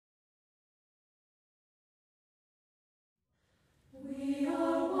We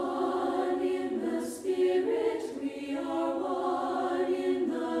are one in the Spirit, we are one in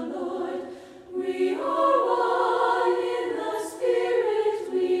the Lord. We are one in the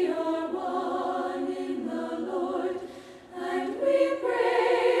Spirit, we are one in the Lord. And we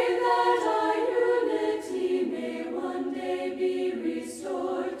pray that our unity may one day be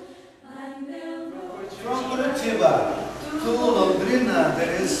restored. And from Curitiba to Londrina,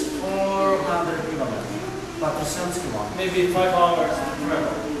 there is 400 kilometers. 400 kilometers. Maybe 5 hours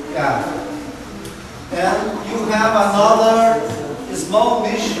travel. Yeah. And you have another small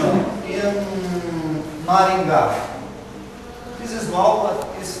mission in Maringá. This is small, but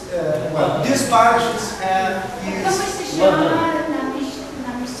is well, this parish is Como se chama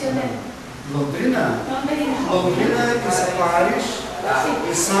na missionária? Londrina. Londrina is a parish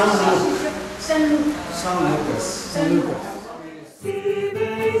in São Lucas. se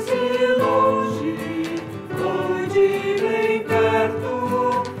vens de longe ou de bem perto,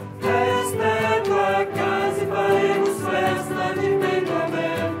 esta é tua casa e faremos festa de peito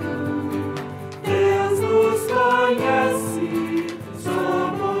aberto. Deus nos conhece,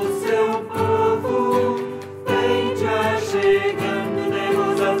 somos seu povo, vem te achegando,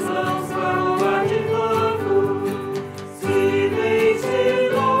 demos as mãos para louvar de novo. Se vens de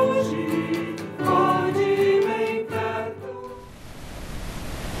longe ou de bem perto.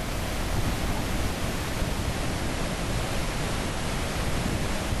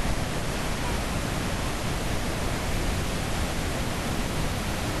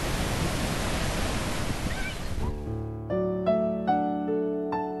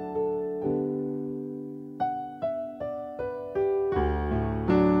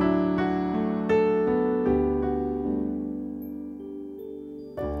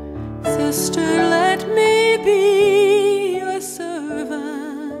 Sister, let me be your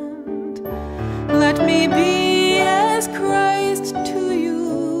servant. Let me be as Christ to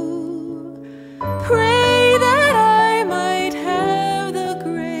you. Pray that I might have the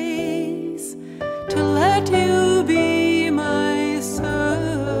grace to let you be my servant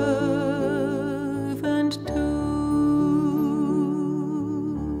too.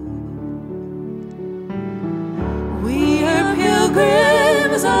 We are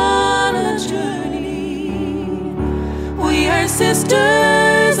pilgrims on a journey. We are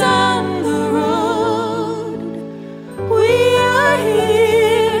sisters on the road. We are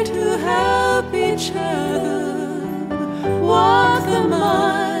here to help each other walk the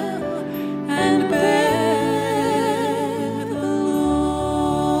mile and bear the load.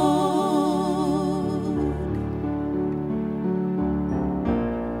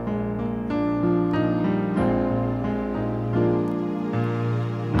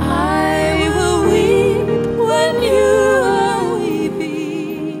 I will weep when you are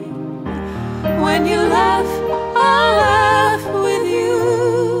weeping. When you laugh, I'll laugh with you.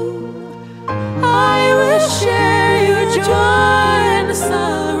 I will share your joy and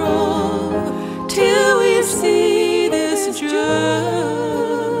sorrow till we see this journey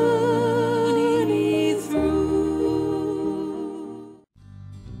through.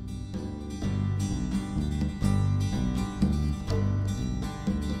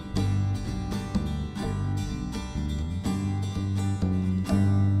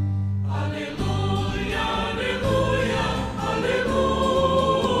 Aleluia, aleluia,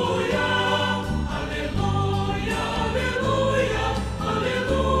 aleluia, aleluia, aleluia,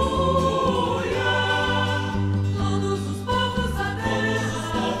 aleluia. Todos os povos da terra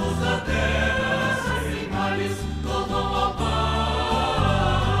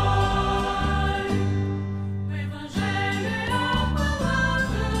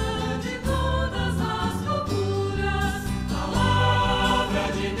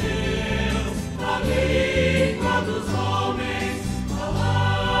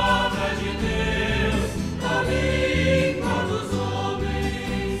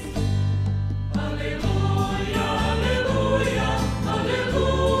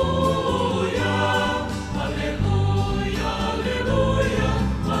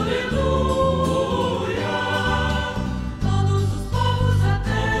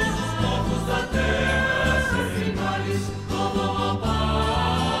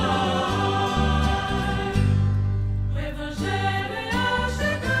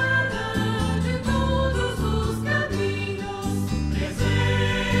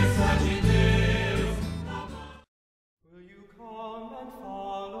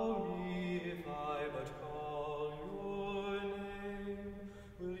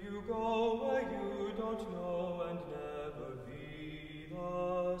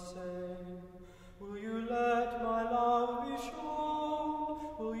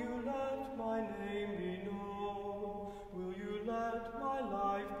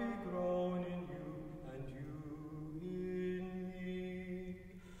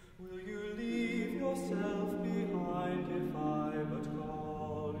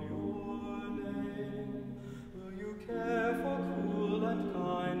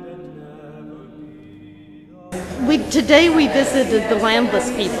today we visited the landless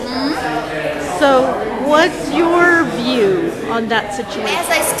people. So what's your view on that situation?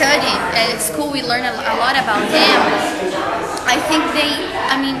 As I study at school, we learn a lot about them. I think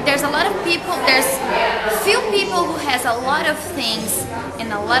there's a lot of people, there's few people who has a lot of things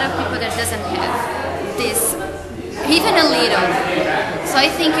and a lot of people that doesn't have this, even a little. So I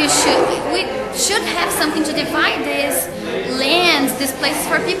think we should have something to divide these lands, these places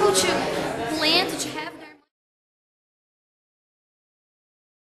for people to plant, to have their...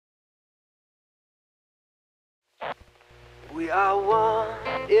 We are one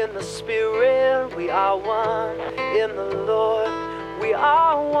in the Spirit, we are one in the Lord. We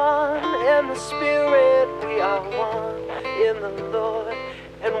are one in the Spirit, we are one in the Lord.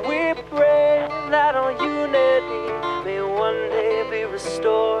 And we pray that our unity may one day be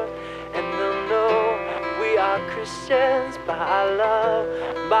restored. And they'll know we are Christians by our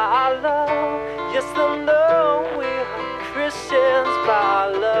love, by our love. Yes, they'll know we are Christians by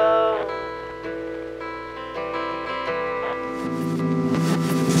our love.